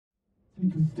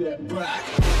Step back.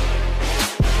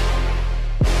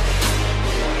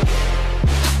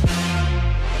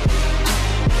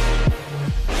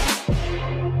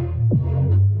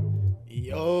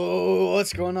 Yo,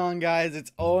 what's going on, guys?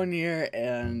 It's Owen here,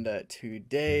 and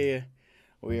today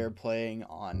we are playing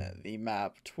on the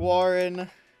map Twarin,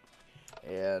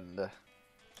 and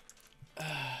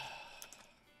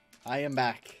I am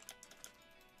back.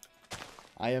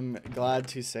 I am glad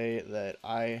to say that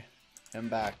I am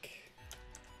back.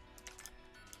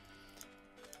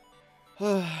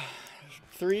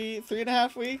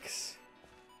 3.5 weeks?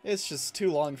 It's just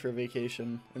too long for a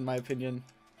vacation, in my opinion.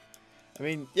 I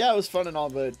mean, yeah, it was fun and all,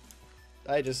 but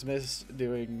I just miss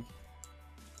doing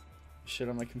shit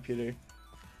on my computer.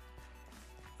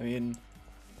 I mean,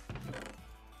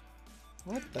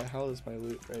 what the hell is my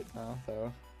loot right now,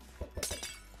 though?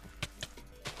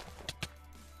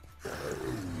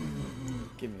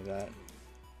 Give me that.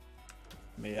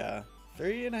 But yeah,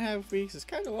 3.5 weeks is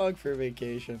kind of long for a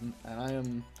vacation, and I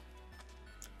am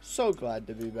so glad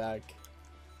to be back.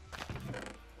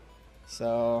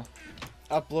 So,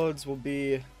 uploads will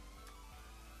be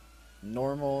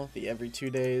normal, the every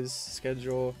 2 days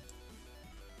schedule.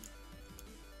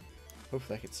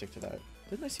 Hopefully I can stick to that.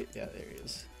 Didn't I see it? Yeah, there he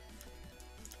is.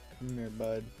 Come here,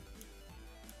 bud.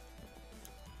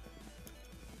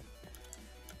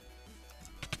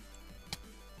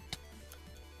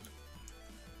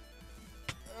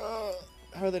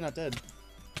 How are they not dead?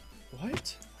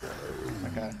 What?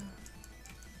 Okay.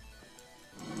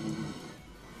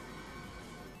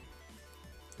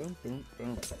 Boom, boom,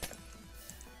 boom.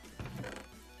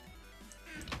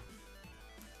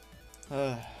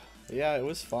 Yeah, it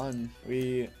was fun.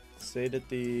 We stayed at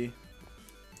the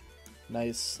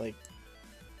nice, like,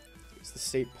 it's the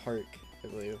state park, I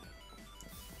believe.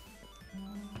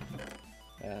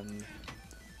 And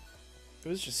it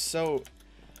was just so...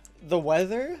 The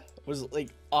weather was, like,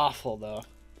 awful, though.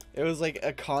 It was, like,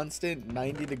 a constant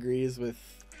 90 degrees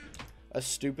with a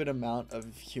stupid amount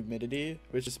of humidity,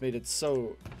 which just made it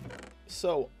so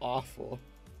awful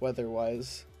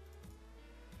weather-wise.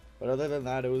 But other than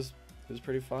that, it was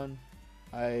pretty fun.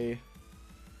 I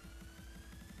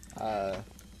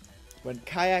went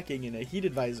kayaking in a heat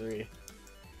advisory.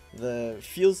 The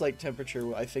feels like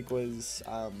temperature, I think, was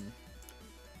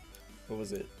what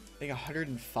was it? I think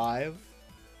 105.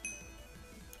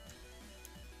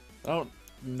 I don't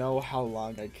know how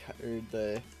long I covered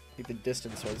the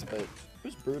distance was, but it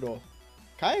was brutal.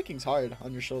 Kayaking's hard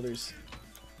on your shoulders,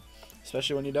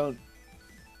 especially when you don't,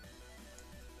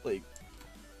 like,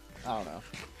 I don't know.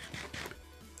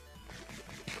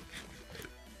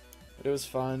 But it was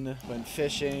fun. Went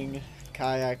fishing,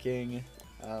 kayaking,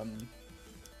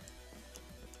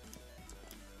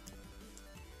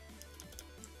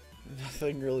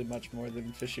 nothing really much more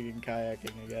than fishing and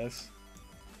kayaking, I guess.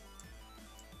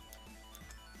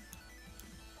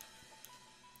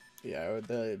 Yeah,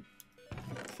 the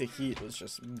heat was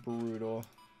just brutal.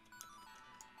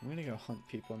 I'm gonna go hunt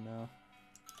people now.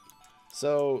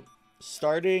 So,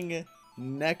 starting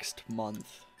next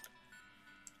month,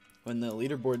 when the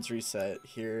leaderboards reset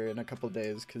here in a couple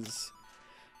days, because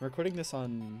I'm recording this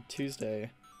on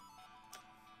Tuesday,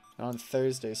 and on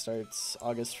Thursday starts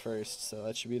August 1st, so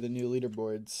that should be the new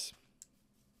leaderboards.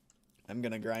 I'm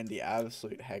gonna grind the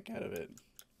absolute heck out of it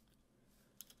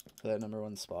for that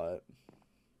 #1 spot.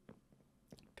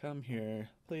 Come here.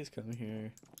 Please come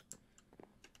here.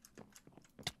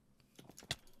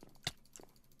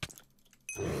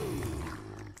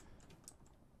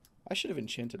 I should have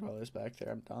enchanted while I was back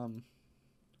there. I'm dumb.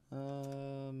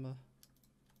 I'm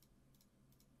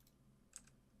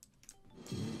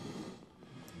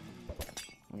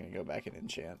gonna go back and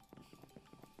enchant.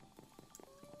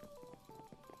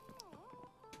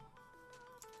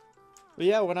 But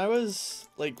yeah, when I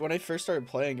first started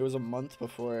playing, it was a month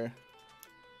before.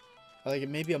 Like,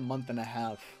 maybe a month and a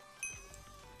half.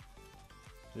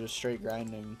 Just straight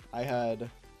grinding. I had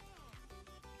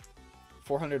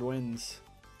 400 wins.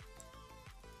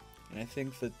 And I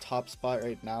think the top spot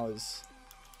right now is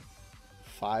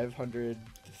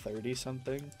 530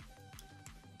 something.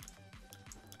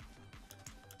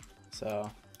 So,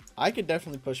 I could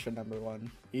definitely push for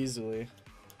 #1 easily.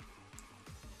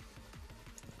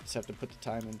 Just have to put the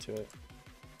time into it.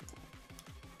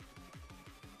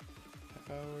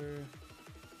 Power,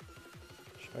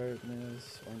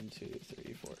 sharpness, 1, 2,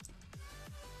 3, 4.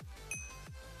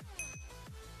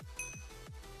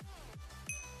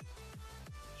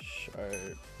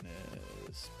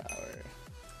 Sharpness, power.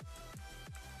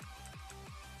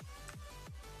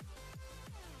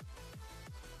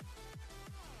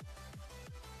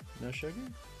 No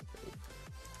sugar?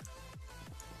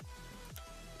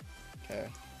 Okay,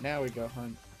 now we go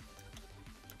hunt.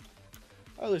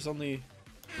 Oh, there's only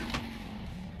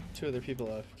 2 other people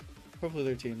left. Hopefully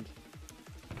they're teamed.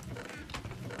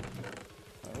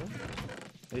 Oh,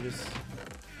 they just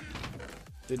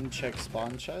didn't check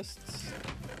spawn chests.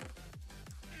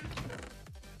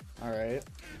 Alright.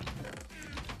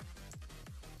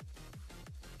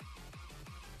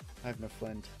 I have no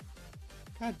flint.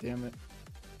 God damn it.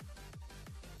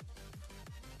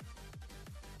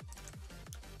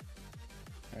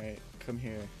 Alright, come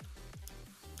here.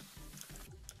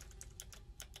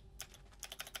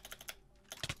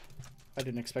 I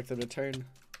didn't expect them to turn.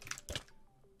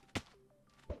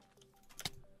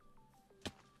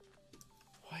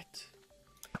 What?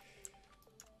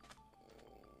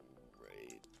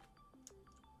 Right.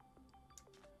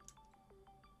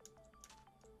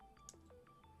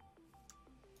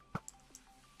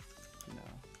 No.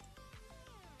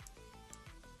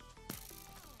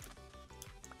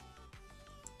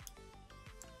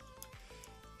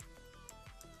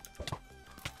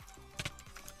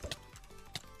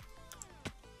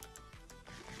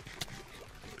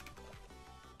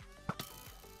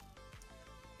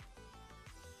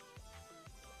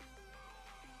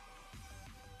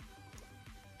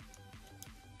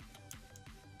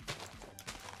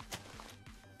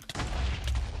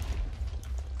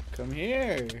 Come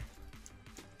here.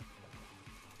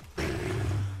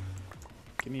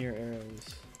 Give me your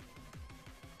arrows.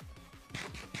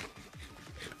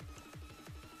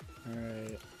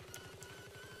 Alright.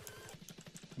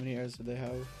 How many arrows did they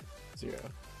have? 0.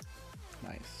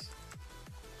 Nice.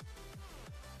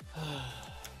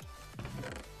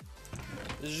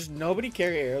 Does just nobody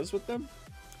carry arrows with them?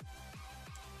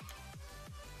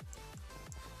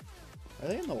 Are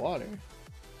they in the water?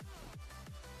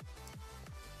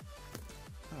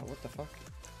 Oh, what the fuck?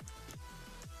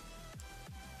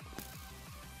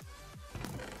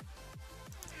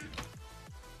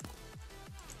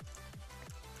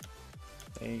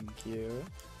 Thank you.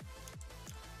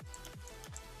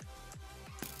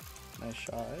 Nice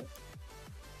shot.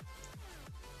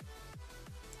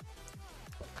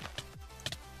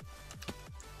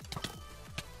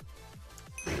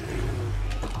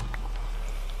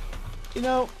 You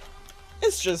know,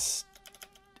 it's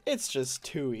just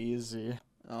too easy.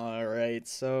 Alright,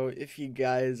 so if you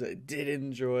guys did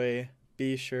enjoy,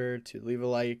 be sure to leave a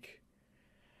like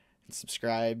and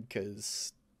subscribe,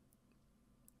 because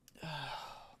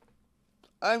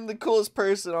I'm the coolest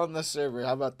person on the server.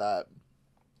 How about that?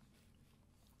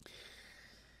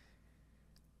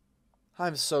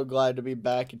 I'm so glad to be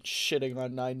back and shitting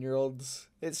on 9-year-olds.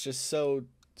 It's just so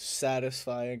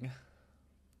satisfying.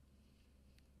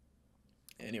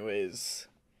 Anyways,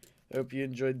 I hope you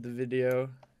enjoyed the video,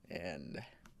 and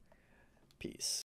peace.